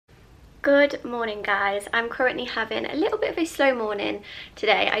Good morning guys. I'm currently having a little bit of a slow morning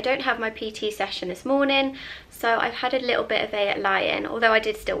today. I don't have my PT session this morning, so I've had a little bit of a lie-in, although I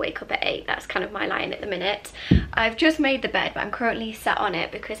did still wake up at 8. That's kind of my lie-in at the minute. I've just made the bed, but I'm currently sat on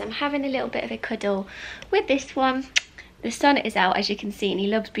it because I'm having a little bit of a cuddle with this one. The sun is out, as you can see, and he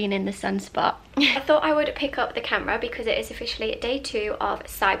loves being in the sun spot. I thought I would pick up the camera because it is officially day 2 of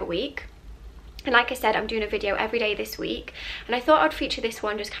Cyber Week. And like I said, I'm doing a video every day this week, and I thought I'd feature this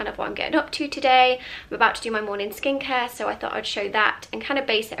one, just kind of what I'm getting up to today. I'm about to do my morning skincare, so I thought I'd show that and kind of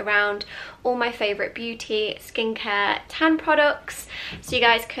base it around all my favourite beauty, skincare, tan products, so you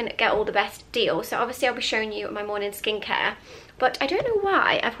guys can get all the best deals. So obviously I'll be showing you my morning skincare, but I don't know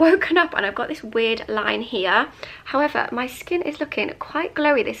why I've woken up and I've got this weird line here. However, my skin is looking quite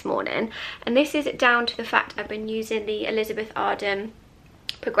glowy this morning, and this is down to the fact I've been using the Elizabeth Arden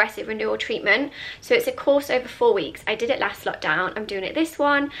Progressive Renewal treatment. So it's a course over 4 weeks. I did it last lockdown, I'm doing it this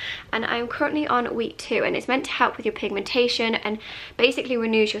one, and I'm currently on week 2, and it's meant to help with your pigmentation and basically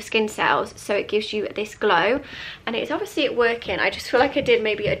renews your skin cells, so it gives you this glow, and it's obviously working. I just feel like I did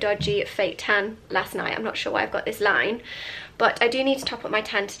maybe a dodgy fake tan last night. I'm not sure why I've got this line, but I do need to top up my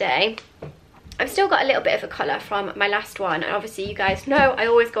tan today. I've still got a little bit of a colour from my last one, and obviously you guys know I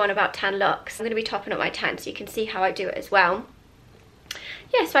always go on about tan looks. I'm going to be topping up my tan so you can see how I do it as well.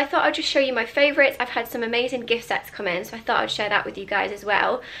 Yeah, so I thought I'd just show you my favourites. I've had some amazing gift sets come in, so I thought I'd share that with you guys as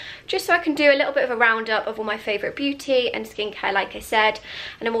well, just so I can do a little bit of a roundup of all my favourite beauty and skincare, like I said.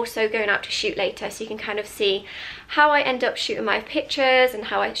 And I'm also going out to shoot later, so you can kind of see how I end up shooting my pictures and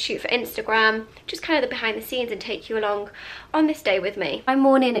how I shoot for Instagram, just kind of the behind the scenes, and take you along on this day with me. My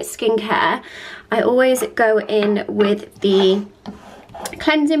morning skincare, I always go in with the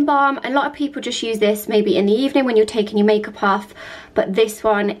cleansing balm. A lot of people just use this maybe in the evening when you're taking your makeup off, but this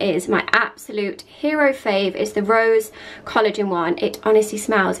one is my absolute hero fave. It's the Rose Collagen one. It honestly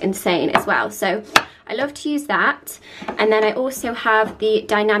smells insane as well, so I love to use that. And then I also have the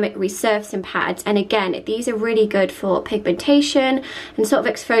Dynamic Resurfacing pads, and again, these are really good for pigmentation and sort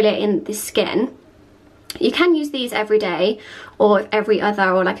of exfoliating the skin. You can use these every day or every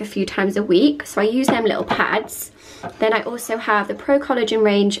other, or like a few times a week, so I use them little pads. Then I also have the Pro Collagen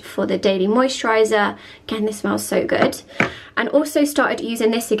range for the daily moisturizer. Again, this smells so good. And also started using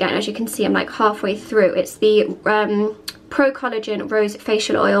this again. As you can see, I'm like halfway through. It's the Pro Collagen Rose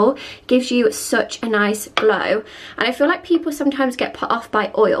Facial Oil. Gives you such a nice glow. And I feel like people sometimes get put off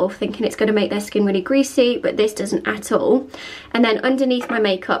by oil, thinking it's going to make their skin really greasy, but this doesn't at all. And then underneath my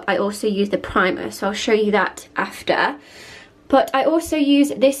makeup, I also use the primer, so I'll show you that after. But I also use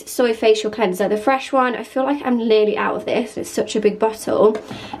this soy facial cleanser, the fresh one. I feel like I'm nearly out of this. It's such a big bottle.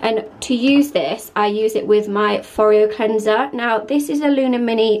 And to use this, I use it with my Foreo cleanser. Now, this is a Luna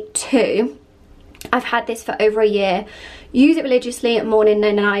Mini 2. I've had this for over a year. Use it religiously morning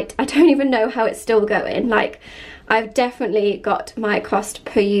and night. I don't even know how it's still going. Like, I've definitely got my cost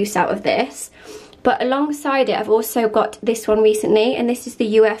per use out of this. But alongside it, I've also got this one recently, and this is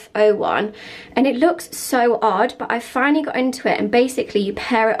the UFO one. And it looks so odd, but I finally got into it, and basically you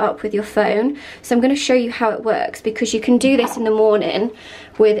pair it up with your phone. So I'm going to show you how it works, because you can do this in the morning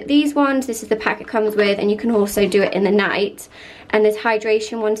with these ones. This is the pack it comes with, and you can also do it in the night. And there's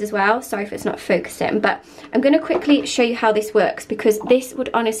hydration ones as well. Sorry if it's not focusing, but I'm going to quickly show you how this works, because this would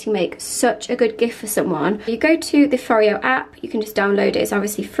honestly make such a good gift for someone. You go to the Foreo app, you can just download it, it's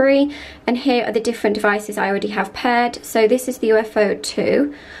obviously free, and here are the different devices I already have paired. So this is the UFO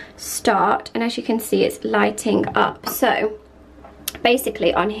 2 Start, and as you can see, it's lighting up. So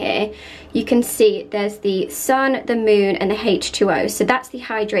basically on here you can see there's the sun, the moon, and the H2O. So that's the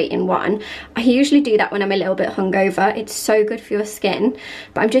hydrating one. I usually do that when I'm a little bit hungover. It's so good for your skin.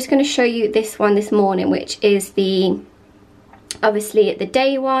 But I'm just going to show you this one this morning, which is the obviously the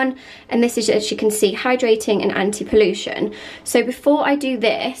day one, and this is, as you can see, hydrating and anti-pollution. So before I do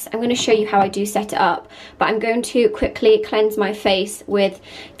this, I'm going to show you how I do set it up, but I'm going to quickly cleanse my face with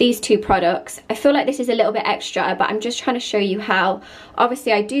these two products. I feel like this is a little bit extra, but I'm just trying to show you how.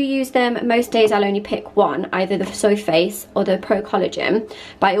 Obviously I do use them. Most days I'll only pick one, either the Soy Face or the Pro Collagen,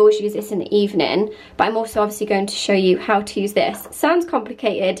 but I always use this in the evening. But I'm also obviously going to show you how to use this. Sounds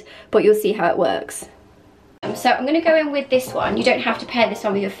complicated, but you'll see how it works. So I'm going to go in with this one. You don't have to pair this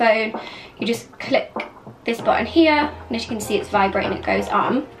on with your phone. You just click this button here, and as you can see, it's vibrating, it goes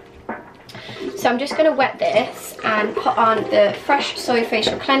on. So I'm just going to wet this and put on the Fresh Soy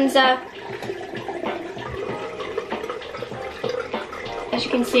Facial Cleanser. As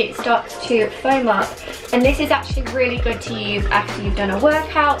you can see, it starts to foam up, and this is actually really good to use after you've done a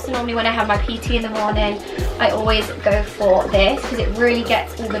workout. So normally when I have my PT in the morning, I always go for this, because it really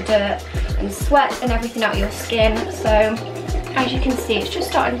gets all the dirt and sweat and everything out of your skin. So as you can see, it's just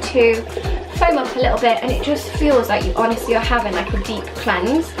starting to foam up a little bit, and it just feels like you honestly are having like a deep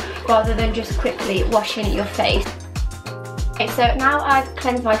cleanse rather than just quickly washing your face. Okay, so now I've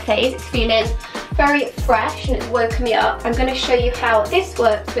cleansed my face, it's feeling very fresh and it's woken me up. I'm going to show you how this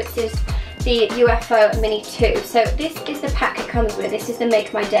works, which is the UFO Mini 2. So this is the pack it comes with. This is the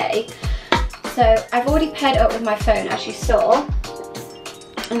Make My Day. So I've already paired it up with my phone, as you saw,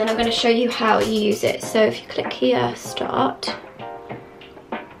 and then I'm going to show you how you use it. So if you click here, start,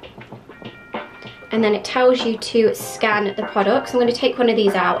 and then it tells you to scan the product. So I'm going to take one of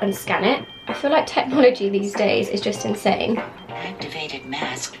these out and scan it. I feel like technology these days is just insane. Activated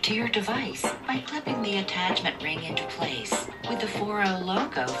mask to your device by clipping the attachment ring into place with the 4O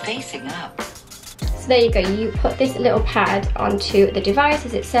logo facing up. So there you go, you put this little pad onto the device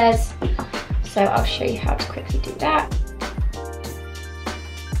as it says. So I'll show you how to quickly do that.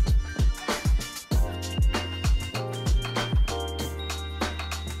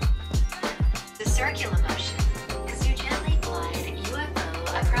 The circular motion, as you gently glide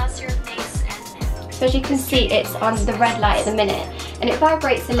UFO across your face and neck. So as you can see, it's on the red light at the minute, and it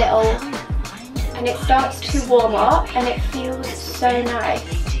vibrates a little, and it starts to warm up, and it feels so nice.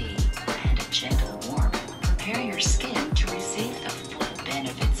 And a gentle warmth prepare your skin to receive the full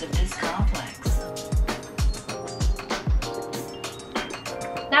benefits of this complex.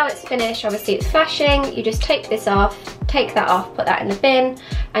 Now it's finished, obviously it's flashing, you just take this off, take that off, put that in the bin,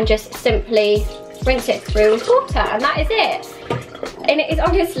 and just simply rinse it through with water, and that is it. And it is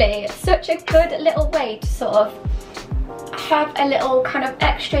honestly such a good little way to sort of have a little kind of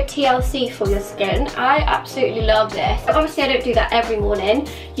extra TLC for your skin. I absolutely love this. Obviously I don't do that every morning.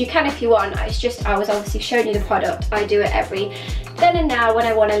 You can if you want. It's just I was obviously showing you the product. I do it every then and now when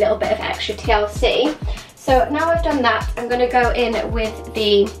I want a little bit of extra TLC. So now I've done that, I'm going to go in with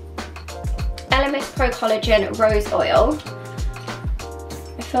the Allchloerose Pro Collagen Rose Oil.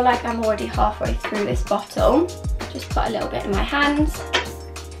 I feel like I'm already halfway through this bottle. Just put a little bit in my hands,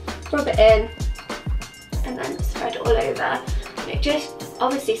 rub it in, and then spread it all over. And it just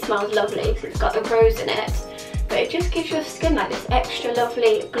obviously smells lovely because it's got the rose in it, but it just gives your skin like this extra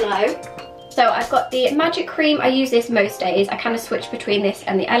lovely glow. So I've got the Magic Cream. I use this most days. I kind of switch between this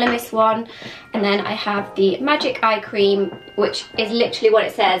and the Allchloerose one. And then I have the Magic Eye Cream, which is literally what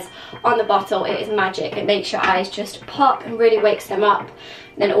it says on the bottle. It is magic. It makes your eyes just pop and really wakes them up.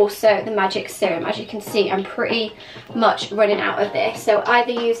 And then also the Magic Serum. As you can see, I'm pretty much running out of this. So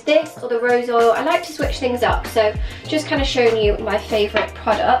either use this or the rose oil. I like to switch things up. So just kind of showing you my favourite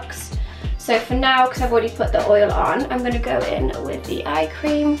products. So for now, because I've already put the oil on, I'm going to go in with the eye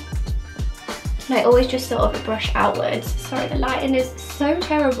cream. And I always just sort of brush outwards. Sorry, the lighting is so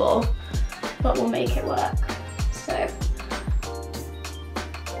terrible, but we'll make it work. So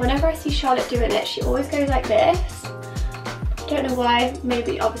whenever I see Charlotte doing it, she always goes like this. I don't know why,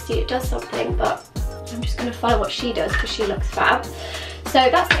 maybe obviously it does something, but I'm just gonna follow what she does because she looks fab. So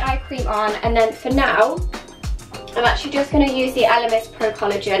that's the eye cream on, and then for now, I'm actually just gonna use the Allchloerose Pro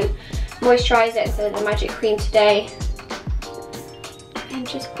Collagen Moisturiser instead of the Magic Cream today. And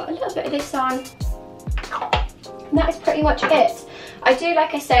just put a little bit of this on. And that is pretty much it. I do,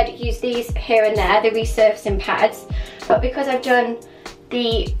 like I said, use these here and there, the resurfacing pads, but because I've done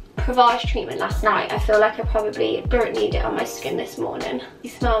the Provage treatment last night, I feel like I probably don't need it on my skin this morning. It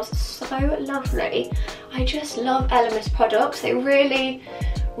smells so lovely. I just love Allchloerose products. They really,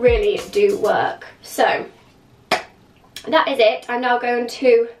 really do work. So that is it. I'm now going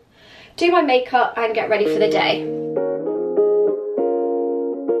to do my makeup and get ready for the day.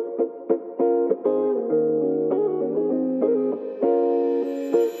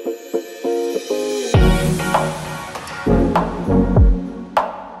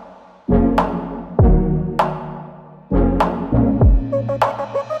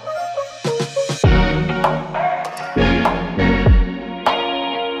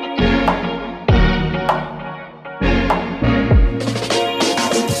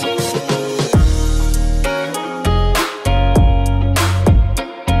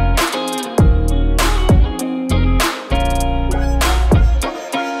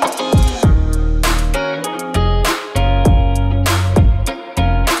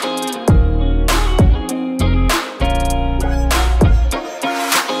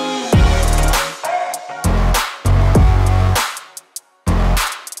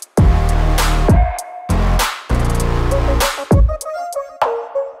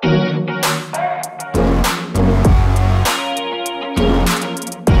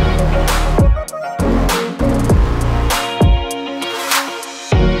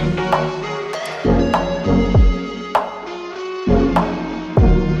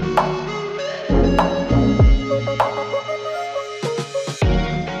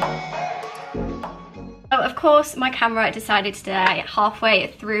 course, my camera decided to die halfway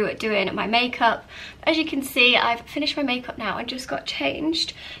through doing my makeup. As you can see, I've finished my makeup now and just got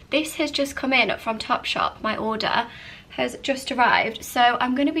changed. This has just come in from Topshop. My order has just arrived. So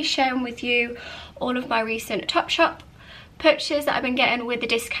I'm going to be sharing with you all of my recent Topshop purchases that I've been getting with the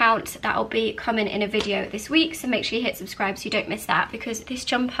discounts that will be coming in a video this week. So make sure you hit subscribe so you don't miss that, because this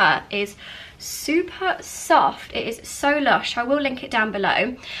jumper is super soft. It is so lush. I will link it down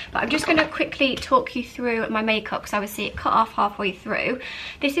below, but I'm just going to quickly talk you through my makeup because obviously it cut off halfway through.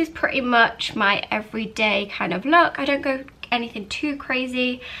 This is pretty much my everyday kind of look. I don't go anything too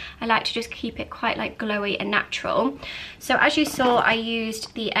crazy. I like to just keep it quite like glowy and natural. So as you saw, I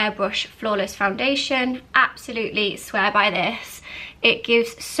used the Airbrush Flawless Foundation. Absolutely swear by this. It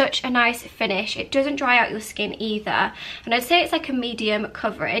gives such a nice finish. It doesn't dry out your skin either, and I'd say it's like a medium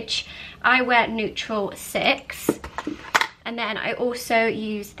coverage. I wear neutral 6, and then I also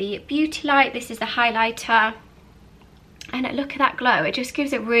use the Beauty Light. This is the highlighter, and look at that glow. It just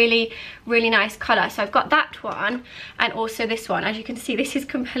gives it really nice colour. So I've got that one and also this one. As you can see, this is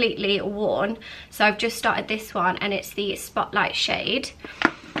completely worn, so I've just started this one, and it's the Spotlight shade.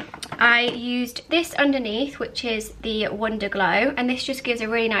 I used this underneath, which is the Wonder Glow, and this just gives a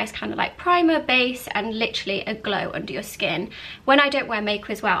really nice kind of like primer base and literally a glow under your skin. When I don't wear makeup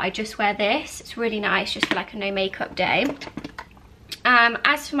as well, I just wear this. It's really nice just for like a no makeup day.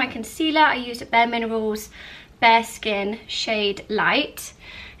 As for my concealer, I used Bare Minerals Bare Skin Shade Light,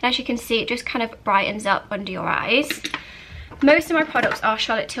 and as you can see, it just kind of brightens up under your eyes. Most of my products are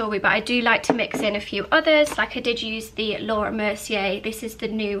Charlotte Tilbury, but I do like to mix in a few others. Like I did use the Laura Mercier. This is the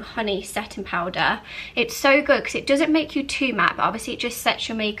new Honey Setting Powder. It's so good because it doesn't make you too matte, but obviously it just sets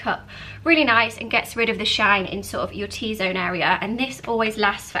your makeup really nice and gets rid of the shine in sort of your T-zone area. And this always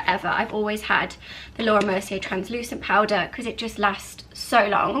lasts forever. I've always had the Laura Mercier translucent powder because it just lasts so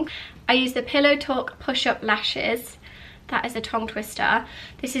long. I use the Pillow Talk Push Up Lashes. That is a tongue twister.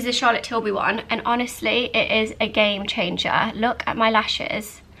 This is a Charlotte Tilbury one, and honestly, it is a game changer. Look at my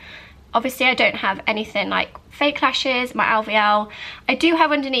lashes. Obviously, I don't have anything like fake lashes, my LVL. I do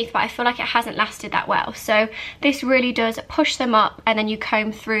have underneath, but I feel like it hasn't lasted that well. So this really does push them up, and then you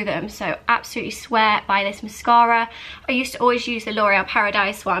comb through them. So absolutely swear by this mascara. I used to always use the L'Oreal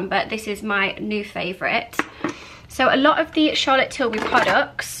Paradise one, but this is my new favourite. So a lot of the Charlotte Tilbury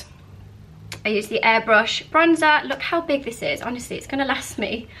products, I use the Airbrush bronzer. Look how big this is. Honestly, it's going to last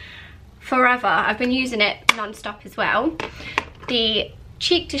me forever. I've been using it non-stop as well. The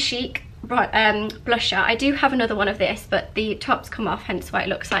Cheek to Chic blusher. I do have another one of this, but the top's come off, hence why it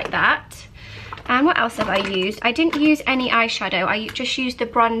looks like that. And what else have I used? I didn't use any eyeshadow. I just used the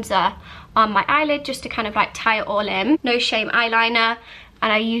bronzer on my eyelid just to kind of like tie it all in. No Shame eyeliner.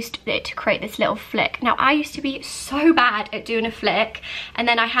 And I used it to create this little flick. Now, I used to be so bad at doing a flick, and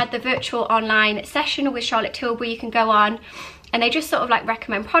then I had the virtual online session with Charlotte Tilbury you can go on, and they just sort of like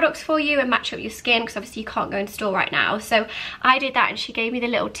recommend products for you and match up your skin, because obviously you can't go in store right now. So I did that, and she gave me the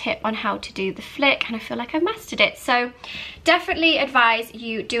little tip on how to do the flick, and I feel like I've mastered it. So definitely advise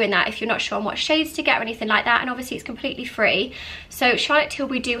you doing that if you're not sure on what shades to get or anything like that, and obviously it's completely free. So Charlotte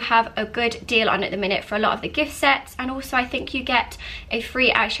Tilbury do have a good deal on at the minute for a lot of the gift sets, and also I think you get a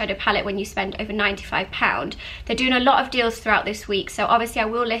free eyeshadow palette when you spend over £95. They're doing a lot of deals throughout this week, so obviously I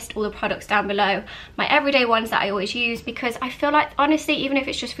will list all the products down below, my everyday ones that I always use, because I feel like honestly, even if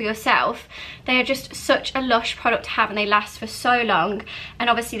it's just for yourself, they are just such a lush product to have, and they last for so long. And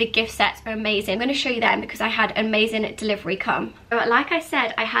obviously the gift sets are amazing. I'm going to show you them because I had amazing delivery come. So, like I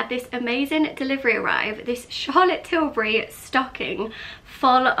said, I had this amazing delivery arrive, this Charlotte Tilbury stocking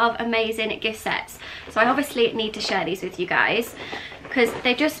full of amazing gift sets. So I obviously need to share these with you guys, because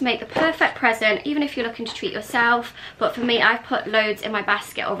they just make the perfect present, even if you're looking to treat yourself. But for me, I've put loads in my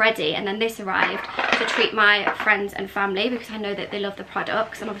basket already, and then this arrived to treat my friends and family, because I know that they love the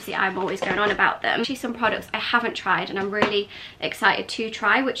products, and obviously I'm always going on about them. Actually, some products I haven't tried and I'm really excited to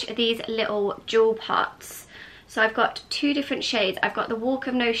try, which are these little jewel pots. So I've got 2 different shades. I've got the Walk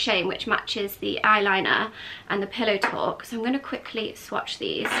of No Shame, which matches the eyeliner, and the Pillow Talk. So I'm going to quickly swatch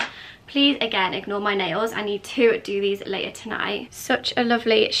these. Please, again, ignore my nails. I need to do these later tonight. Such a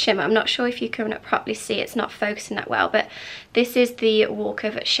lovely shimmer. I'm not sure if you can properly see. It's not focusing that well, but this is the Walk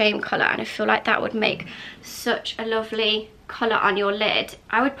of Shame colour, and I feel like that would make such a lovely colour on your lid.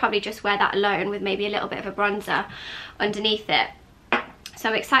 I would probably just wear that alone with maybe a little bit of a bronzer underneath it. So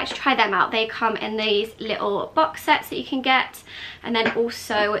I'm excited to try them out. They come in these little box sets that you can get, and then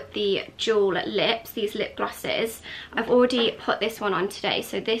also the jewel lips, these lip glosses. I've already put this one on today.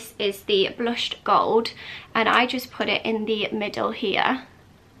 So this is the Blushed Gold, and I just put it in the middle here.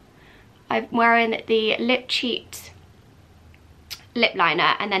 I'm wearing the Lip Cheat lip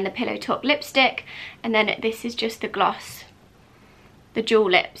liner, and then the Pillow Talk lipstick, and then this is just the gloss, the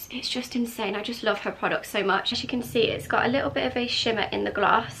Jewel Lips. It's just insane. I just love her product so much. As you can see, it's got a little bit of a shimmer in the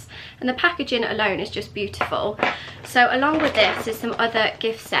gloss, and the packaging alone is just beautiful. So along with this is some other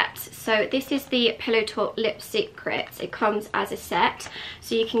gift sets. So this is the Pillow Talk Lip Secrets. It comes as a set,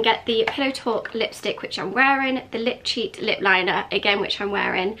 so you can get the Pillow Talk lipstick, which I'm wearing, the Lip Cheat lip liner, again, which I'm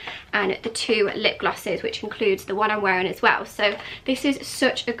wearing, and the 2 lip glosses, which includes the one I'm wearing as well. So this is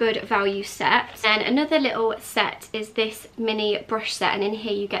such a good value set. And another little set is this mini brush set, and in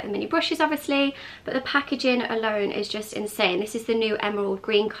here you get the mini brushes, obviously, but the packaging alone is just insane. This is the new emerald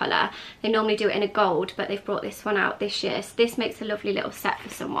green colour. They normally do it in a gold, but they've brought this one out this year, so this makes a lovely little set for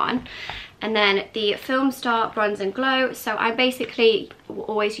someone. And then the Film Star Bronze and Glow. So I basically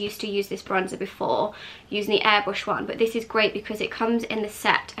always used to use this bronzer before, using the airbrush one, but this is great because it comes in the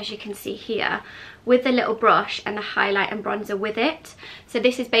set, as you can see here, with the little brush and the highlight and bronzer with it. So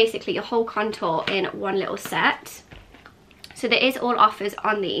this is basically your whole contour in one little set. So there is all offers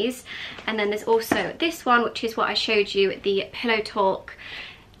on these. And then there's also this one, which is what I showed you, the Pillow Talk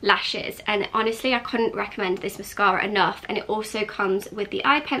lashes, and honestly I couldn't recommend this mascara enough. And it also comes with the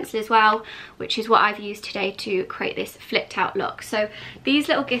eye pencil as well, which is what I've used today to create this flipped out look. So these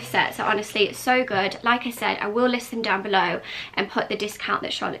little gift sets are honestly so good. Like I said, I will list them down below and put the discount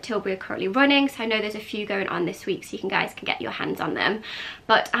that Charlotte Tilbury are currently running, so I know there's a few going on this week, so you guys can get your hands on them.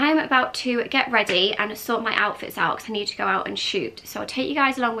 But I'm about to get ready and sort my outfits out because I need to go out and shoot, so I'll take you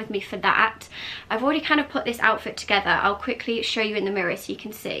guys along with me for that. I've already kind of put this outfit together. I'll quickly show you in the mirror so you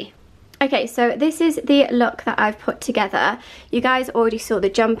can see. Okay, so this is the look that I've put together. You guys already saw the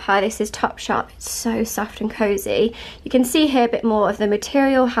jumper. This is Topshop. It's so soft and cozy. You can see here a bit more of the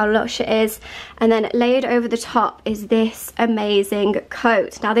material, how lush it is. And then layered over the top is this amazing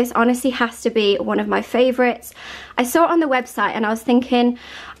coat. Now this honestly has to be one of my favorites. I saw it on the website and I was thinking,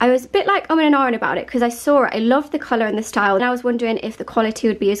 I was a bit like and ahhing about it because I saw it. I loved the colour and the style, and I was wondering if the quality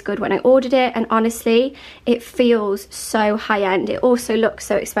would be as good when I ordered it, and honestly it feels so high-end. It also looks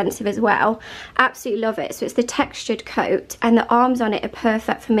so expensive as well. Absolutely love it. So it's the textured coat, and the arms on it are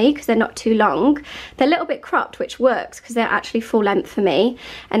perfect for me because they're not too long. They're a little bit cropped, which works because they're actually full length for me.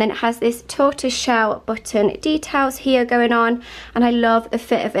 And then it has this tortoise shell button details here going on, and I love the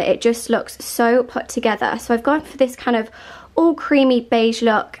fit of it. It just looks so put together. So I've gone for this kind of all creamy beige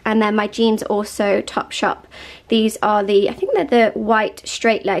look, and then my jeans also Topshop. These are the, I think they're the white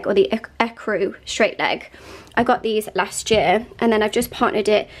straight leg, or the ecru straight leg. I got these last year, and then I've just partnered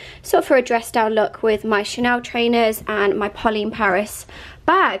it sort of for a dress down look with my Chanel trainers and my Pauline Paris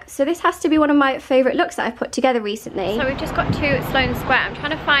bag. So this has to be one of my favourite looks that I've put together recently. So we've just got to Sloane Square. I'm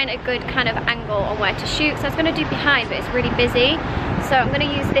trying to find a good kind of angle on where to shoot. So I was going to do behind, but it's really busy. So I'm going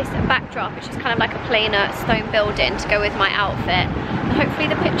to use this backdrop, which is kind of like a plainer stone building, to go with my outfit. And hopefully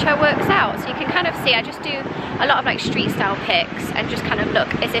the picture works out. So you can kind of see, I just do a lot of like street style pics and just kind of look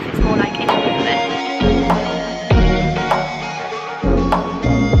as if it's more like in a movement.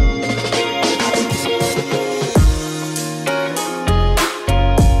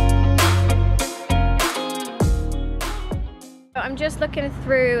 I'm just looking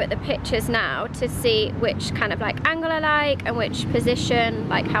through the pictures now to see which kind of like angle I like and which position,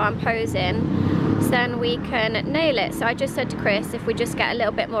 like how I'm posing, so then we can nail it. So I just said to Chris, if we just get a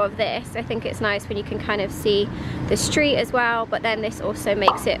little bit more of this, I think it's nice when you can kind of see the street as well, but then this also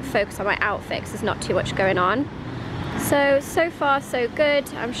makes it focus on my outfit because there's not too much going on. So far so good.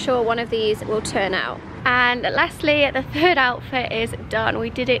 I'm sure one of these will turn out. And lastly, the third outfit is done. We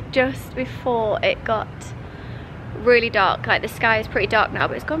did it just before it got really dark. Like the sky is pretty dark now,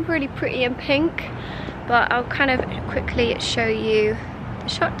 but it's gone really pretty and pink. But I'll kind of quickly show you the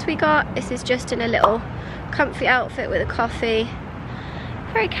shots we got. This is just in a little comfy outfit with a coffee.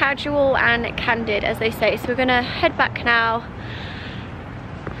 Very casual and candid, as they say. So we're gonna head back now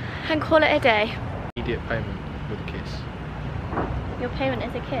and call it a day. Immediate payment with a kiss. Your payment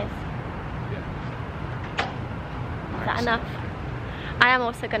is a kiss? Yeah. Is that enough? I am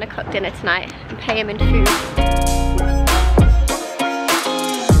also going to cook dinner tonight and pay him in food.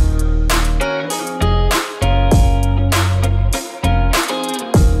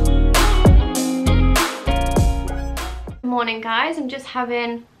 Good morning guys, I'm just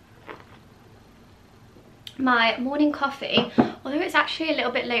having my morning coffee. Although it's actually a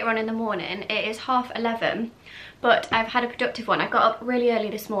little bit later on in the morning, it is 11:30, but I've had a productive one. I got up really early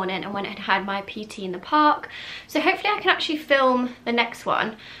this morning and went and had my PT in the park. So hopefully I can actually film the next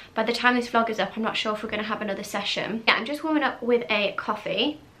one. By the time this vlog is up, I'm not sure if we're going to have another session. Yeah, I'm just warming up with a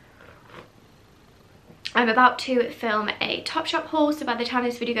coffee. I'm about to film a Topshop haul, so by the time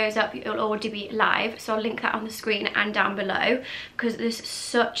this video goes up it'll already be live, so I'll link that on the screen and down below, because there's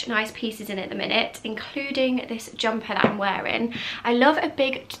such nice pieces in it at the minute, including this jumper that I'm wearing. I love a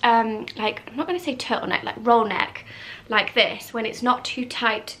big like, I'm not going to say turtleneck, like roll neck like this, when it's not too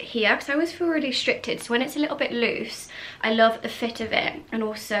tight here, because I always feel really restricted. So when it's a little bit loose, I love the fit of it, and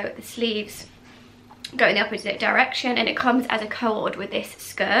also the sleeves go in the opposite direction, and it comes as a cord with this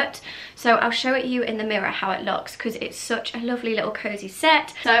skirt. So I'll show it you in the mirror how it looks, because it's such a lovely little cozy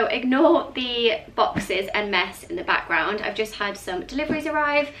set. So ignore the boxes and mess in the background. I've just had some deliveries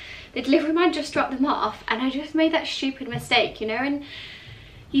arrive. The delivery man just dropped them off, and I just made that stupid mistake, you know, and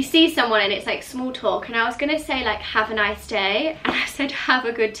you see someone and it's like small talk, and I was gonna say like, have a nice day, and I said have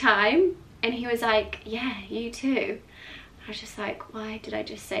a good time, and he was like, yeah, you too. I was just like, why did I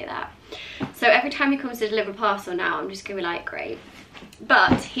just say that? So every time he comes to deliver a parcel now, I'm just gonna be like, great.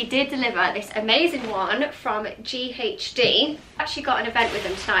 But he did deliver this amazing one from GHD. Actually got an event with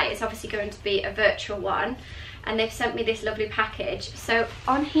them tonight. It's obviously going to be a virtual one, and they've sent me this lovely package. So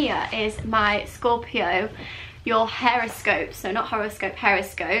on here is my Scorpio, your horoscope, so not horoscope,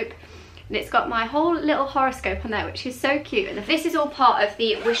 horoscope. And it's got my whole little horoscope on there, which is so cute. And this is all part of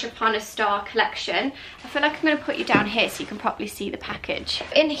the Wish Upon a Star collection. I feel like I'm going to put you down here so you can properly see the package.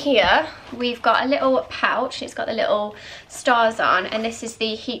 In here, we've got a little pouch. It's got the little stars on, and this is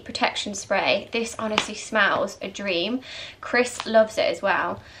the heat protection spray. This honestly smells a dream. Chris loves it as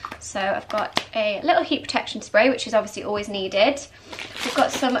well. So I've got a little heat protection spray, which is obviously always needed. We've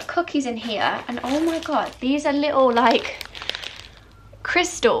got some cookies in here, and oh my god, these are little like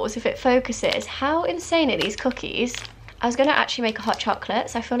crystals, if it focuses. How insane are these cookies? I was going to actually make a hot chocolate,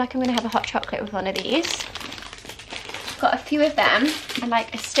 so I feel like I'm going to have a hot chocolate with one of these. Got a few of them, and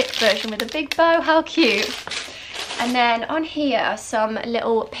like a stick version with a big bow. How cute. And then on here are some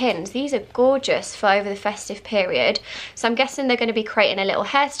little pins. These are gorgeous for over the festive period, so I'm guessing they're going to be creating a little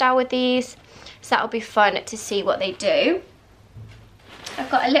hairstyle with these, so that'll be fun to see what they do. I've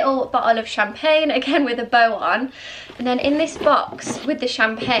got a little bottle of champagne, again with a bow on. And then in this box with the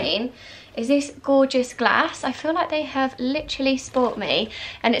champagne is this gorgeous glass. I feel like they have literally spoilt me.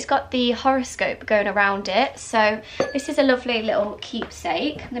 And it's got the horoscope going around it. So this is a lovely little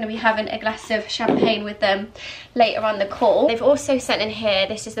keepsake. I'm going to be having a glass of champagne with them later on the call. They've also sent in here,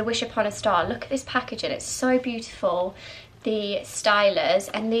 this is the Wish Upon a Star. Look at this packaging, it's so beautiful. The stylers,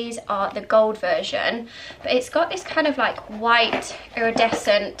 and these are the gold version, but it's got this kind of like white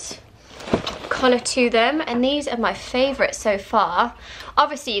iridescent colour to them, and these are my favourite so far.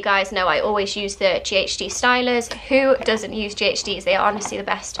 Obviously you guys know I always use the GHD stylers. Who doesn't use GHDs? They are honestly the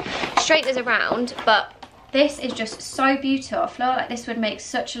best straighteners around, but this is just so beautiful. I feel like this would make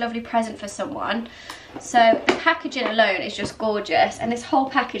such a lovely present for someone. So the packaging alone is just gorgeous, and this whole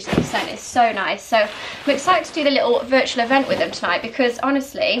package that they sent is so nice. So I'm excited to do the little virtual event with them tonight, because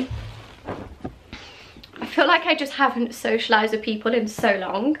honestly I feel like I just haven't socialised with people in so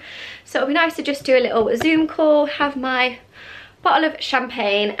long. So it'll be nice to just do a little Zoom call, have my bottle of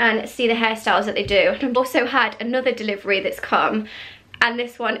champagne and see the hairstyles that they do. And I've also had another delivery that's come, and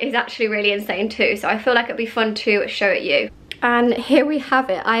this one is actually really insane too, so I feel like it'd be fun to show it you. And here we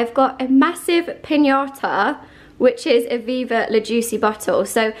have it. I've got a massive piñata, which is a Viva La Juicy bottle.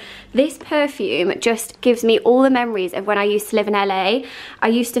 So this perfume just gives me all the memories of when I used to live in LA. I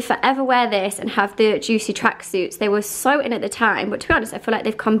used to forever wear this and have the juicy tracksuits. They were so in at the time, but to be honest, I feel like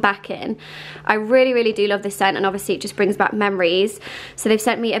they've come back in. I really, really do love this scent, and obviously it just brings back memories. So they've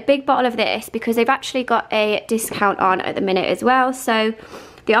sent me a big bottle of this because they've actually got a discount on at the minute as well. So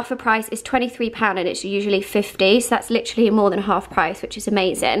the offer price is £23 and it's usually £50, so that's literally more than half price, which is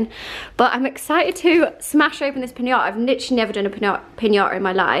amazing. But I'm excited to smash open this piñata. I've literally never done a piñata in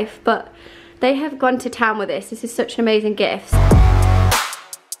my life, but they have gone to town with this. This is such an amazing gift.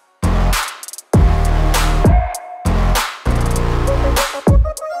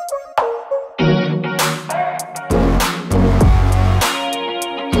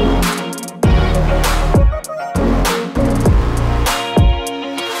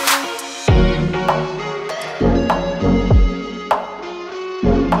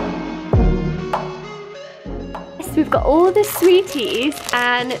 We've got all the sweeties,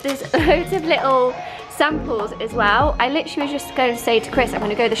 and there's loads of little samples as well. I literally was just going to say to Chris I'm going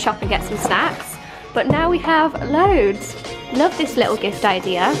to go to the shop and get some snacks, but now we have loads. Love this little gift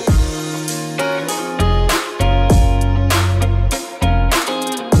idea.